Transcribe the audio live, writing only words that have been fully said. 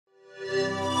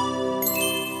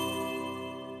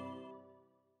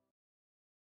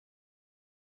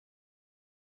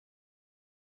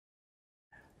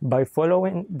By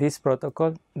following this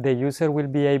protocol, the user will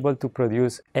be able to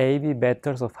produce AAV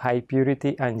vectors of high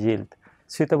purity and yield,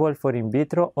 suitable for in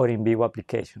vitro or in vivo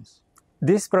applications.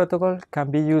 This protocol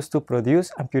can be used to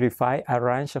produce and purify a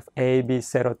range of AAV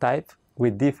serotypes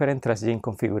with different transgene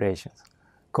configurations.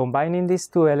 Combining these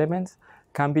two elements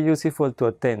can be useful to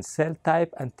obtain cell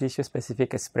type and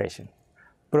tissue-specific expression.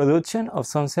 Production of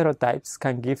some serotypes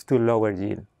can give to lower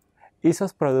yield. Ease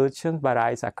of production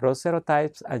varies across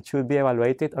serotypes and should be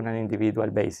evaluated on an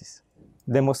individual basis.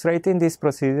 Demonstrating these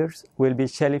procedures will be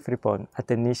Shelly Fripont, a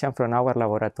technician from our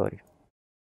laboratory.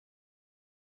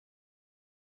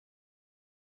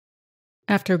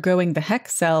 After growing the HEK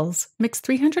cells, mix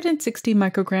 360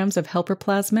 micrograms of helper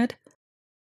plasmid,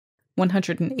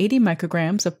 180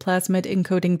 micrograms of plasmid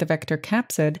encoding the vector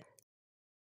capsid,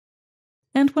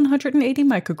 and 180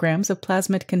 micrograms of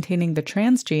plasmid containing the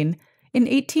transgene in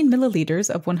 18 milliliters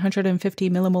of 150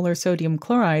 millimolar sodium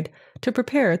chloride to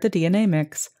prepare the DNA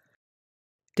mix.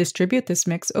 Distribute this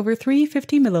mix over 3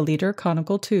 50 milliliter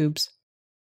conical tubes.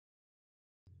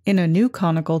 In a new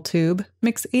conical tube,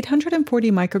 mix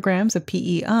 840 micrograms of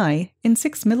PEI in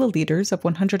 6 milliliters of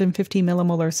 150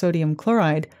 millimolar sodium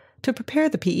chloride to prepare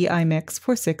the PEI mix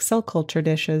for 6 cell culture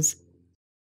dishes.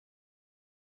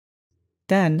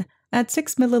 Then, add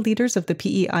 6 milliliters of the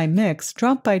PEI mix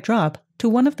drop by drop to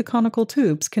one of the conical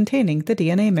tubes containing the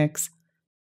DNA mix.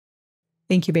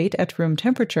 Incubate at room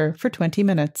temperature for 20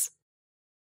 minutes.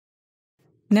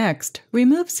 Next,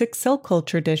 remove 6 cell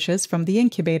culture dishes from the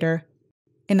incubator.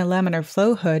 In a laminar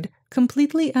flow hood,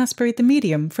 completely aspirate the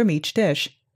medium from each dish.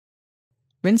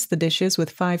 Rinse the dishes with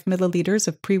 5 milliliters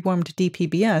of pre-warmed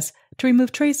DPBS to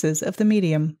remove traces of the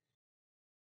medium.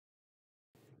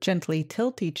 Gently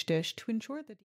tilt each dish to ensure that